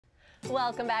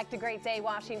Welcome back to Great Day,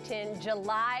 Washington.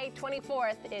 July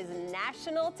 24th is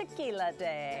National Tequila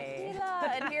Day.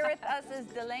 Tequila. And here with us is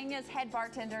dLeña's head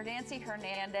bartender, Nanci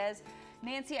Hernandez.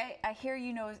 Nanci, I hear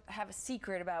you have a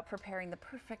secret about preparing the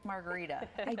perfect margarita.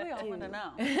 We all want to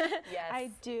know. Yes. I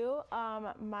do.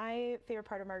 My favorite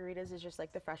part of margaritas is just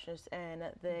like the freshness and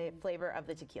the flavor of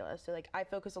the tequila. So like I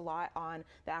focus a lot on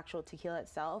the actual tequila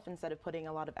itself instead of putting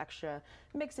a lot of extra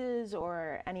mixes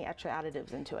or any extra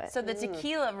additives into it. So the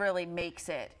tequila really makes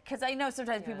it, because I know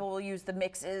sometimes people will use the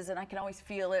mixes and I can always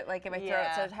feel it like in my throat.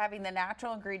 So it's having the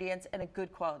natural ingredients and a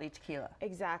good quality tequila.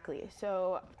 Exactly.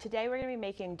 So today we're going to be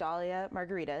making Dahlia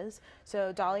margaritas.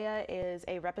 So Dahlia is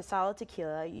a Reposado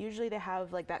tequila. Usually they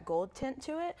have like that gold tint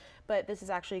to it, but this has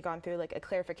actually gone through like a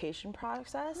clarification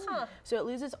process. So it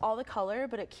loses all the color,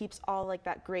 but it keeps all like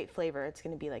that great flavor. It's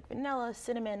going to be like vanilla,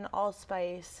 cinnamon,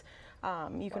 allspice.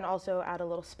 You can also add a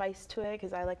little spice to it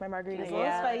because I like my margaritas a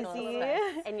little spicy.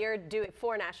 And you're doing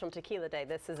for National Tequila Day.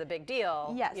 This is a big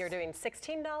deal. Yes. You're doing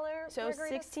 $16 So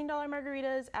margaritas? $16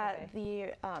 margaritas at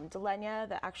the dLeña,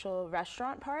 the actual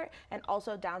restaurant part, and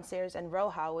also downstairs in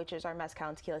Roja, which is our mezcal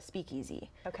and tequila speakeasy.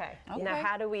 Okay. Now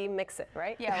how do we mix it,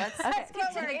 right? Yeah, let's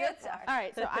get to the good start. All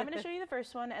right, so I'm going to show you the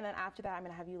first one, and then after that, I'm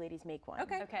going to have you ladies make one.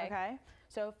 Okay.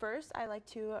 So first, I like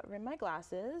to rim my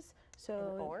glasses.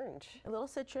 So orange. A little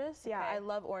citrus. Yeah, I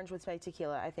love orange with spiced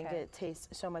tequila. I think it tastes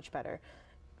so much better.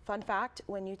 Fun fact,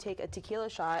 when you take a tequila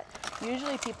shot,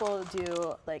 usually people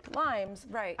do like limes.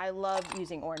 Right. I love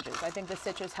using oranges. I think the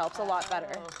citrus helps a lot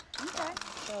better. Okay.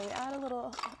 So we add a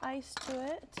little ice to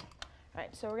it. All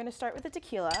right, so we're gonna start with the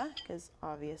tequila, because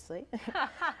obviously.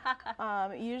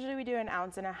 Usually we do 1.5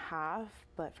 ounces,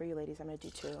 but for you ladies, I'm gonna do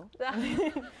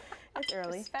 2. It's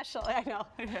early. Special, I know.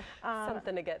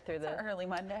 Something to get through the early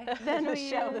Monday. Then we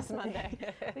show this Monday.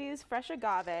 We use fresh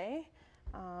agave,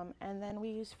 and then we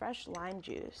use fresh lime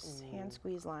juice, hand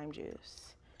squeezed lime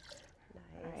juice.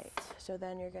 Nice. All right, so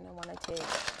then you're gonna wanna take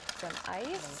some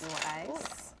ice. More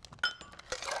ice.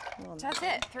 That's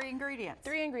it, 3 ingredients.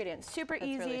 3 ingredients, super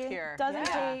easy, really pure. Doesn't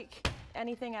take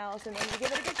anything else, and then you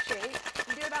give it a good shake.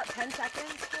 You do about 10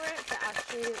 seconds for it to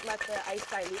actually let the ice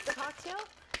dilute the cocktail,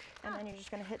 and then you're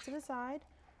just gonna hit to the side,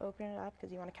 open it up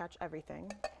because you wanna catch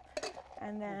everything.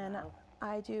 And then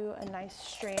I do a nice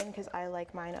strain because I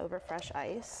like mine over fresh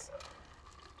ice.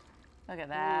 Look at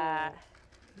that.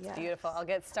 Yes. Beautiful. I'll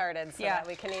get started so that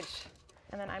we can each.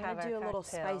 And then I'm gonna do a little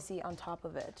spicy on top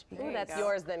of it. Ooh, that's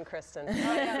yours then, Kristen. Oh,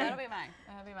 yeah, that'll be mine.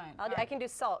 That'll be mine. I can do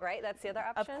salt, right? That's the other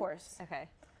option? Of course. Okay.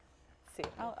 Let's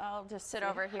see. I'll just sit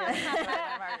over here and enjoy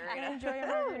my margarita. Enjoy your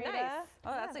margarita. Nice.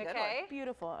 Oh, that's a good one.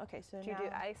 Beautiful. Okay, so Did you do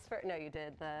ice first? No, you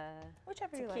did the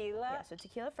whichever tequila. you like. Yeah, so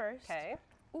tequila first. Okay.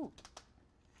 Ooh.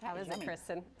 How is it,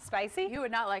 Kristen? Spicy? You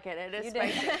would not like it. It is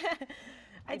spicy.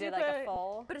 I did like a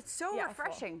full. But it's so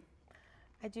refreshing.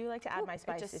 I do like to add my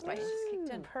spices. Spice just kicked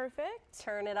in. Perfect.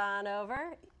 Turn it on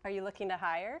over. Are you looking to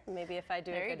hire? Maybe if I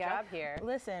do a good job here.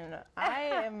 Listen, I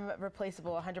am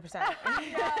replaceable 100%.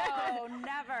 No,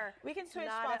 never. We can switch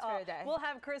Not spots for a day. We'll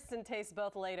have Kristen taste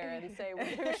both later and say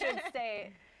who should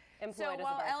stay employed as a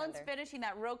while bartender. Ellen's finishing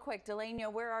that real quick,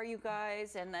 dLeña, where are you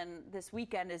guys? And then this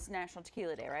weekend is National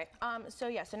Tequila Day, right? So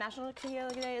National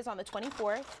Tequila Day is on the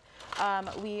 24th.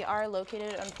 We are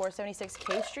located on 476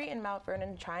 K Street in Mount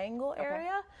Vernon Triangle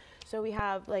area. So we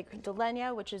have like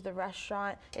dLeña, which is the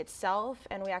restaurant itself,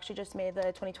 and we actually just made the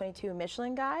 2022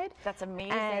 Michelin Guide. That's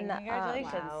amazing. And,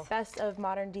 Congratulations. Best of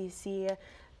Modern DC.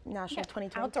 National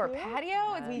 2022. Outdoor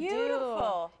patio? It's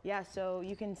beautiful. Yeah, so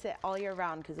you can sit all year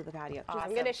round because of the patio.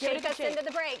 I'm going to shake us into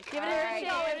the break. Give it a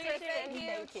shake.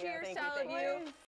 Thank you. Cheers to all of you.